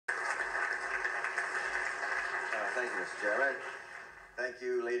Thank you, Mr. Chairman. Thank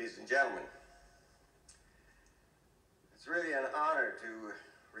you, ladies and gentlemen. It's really an honor to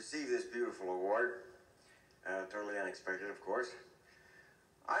receive this beautiful award. Totally unexpected, of course.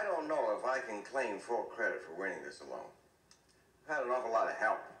 I don't know if I can claim full credit for winning this alone. I've had an awful lot of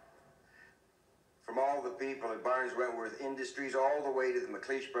help. From all the people at Barnes Wentworth Industries all the way to the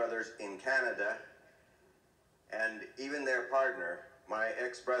McLeish brothers in Canada, and even their partner, my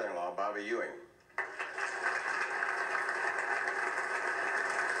ex-brother-in-law, Bobby Ewing.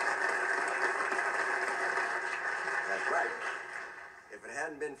 That's right. If it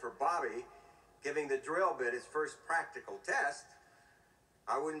hadn't been for Bobby giving the drill bit its first practical test,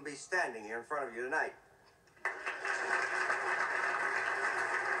 I wouldn't be standing here in front of you tonight.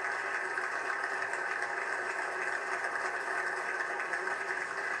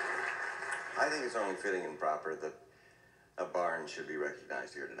 I think it's only fitting and proper that a barn should be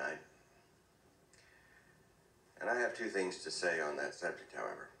recognized here tonight. And I have two things to say on that subject,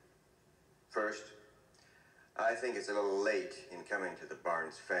 however. First, I think it's a little late in coming to the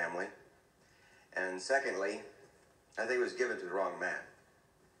Barnes family. And secondly, I think it was given to the wrong man.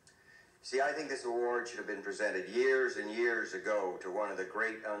 See, I think this award should have been presented years and years ago to one of the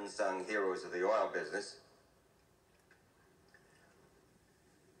great unsung heroes of the oil business.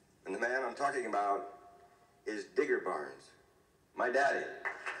 And the man I'm talking about is Digger Barnes, my daddy.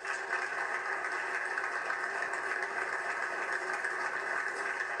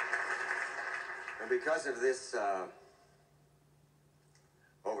 And because of this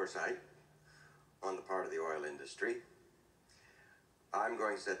oversight on the part of the oil industry, I'm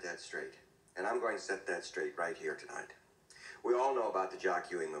going to set that straight. And I'm going to set that straight right here tonight. We all know about the Jock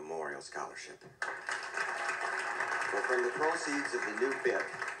Ewing Memorial Scholarship. Well, from the proceeds of the new bit,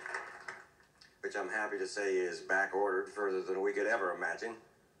 which I'm happy to say is back-ordered further than we could ever imagine,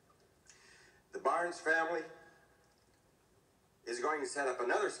 the Barnes family is going to set up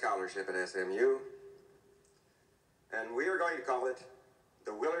another scholarship at SMU, and we are going to call it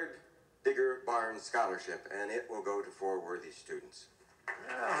the Willard Digger Barnes Scholarship, and it will go to 4 worthy students.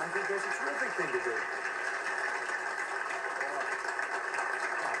 Yeah, I think that's a terrific thing to do.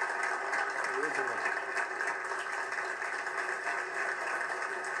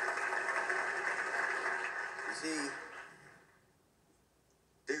 You see,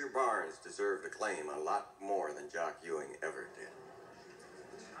 Digger Barnes deserved acclaim a lot more than Jock Ewing ever did.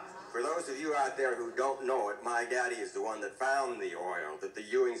 For those of you out there who don't know it, my daddy is the one that found the oil that the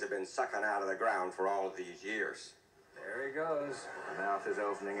Ewings have been sucking out of the ground for all of these years. There he goes. The mouth is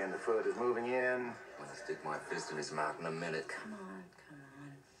opening and the foot is moving in. I'll stick my fist in his mouth in a minute. Come on, come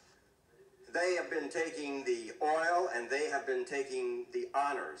on. They have been taking the oil and they have been taking the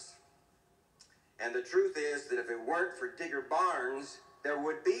honors. And the truth is that if it weren't for Digger Barnes, there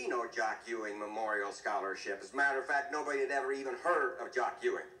would be no Jock Ewing Memorial Scholarship. As a matter of fact, nobody had ever even heard of Jock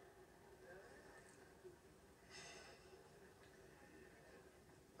Ewing.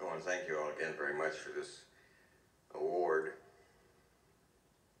 I want to thank you all again very much for this award.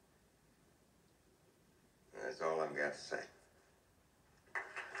 That's all I've got to say.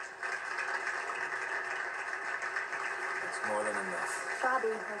 That's more than enough. Bobby,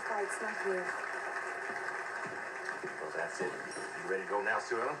 her flight's not here. Well, that's it. You ready to go now,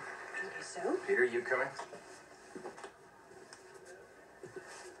 Sue Ellen? I guess so. Peter, you coming?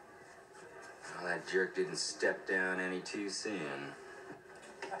 Well, that jerk didn't step down any too soon.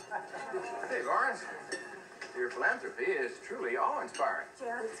 Hey, Barnes. Your philanthropy is truly awe-inspiring.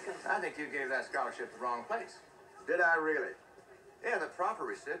 Gerald, let's go. I think you gave that scholarship the wrong place. Did I really? Yeah, the proper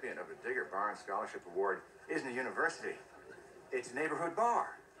recipient of the Digger Barnes Scholarship Award isn't a university. It's a neighborhood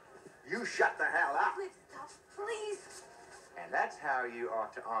bar. You shut the hell up. Please stop, please. And that's how you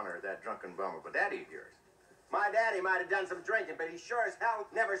ought to honor that drunken bum of a daddy of yours. My daddy might have done some drinking, but he sure as hell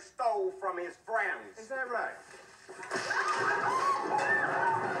never stole from his friends. Is that right?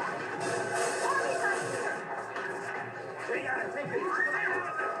 Bobby's not here. They gotta take it.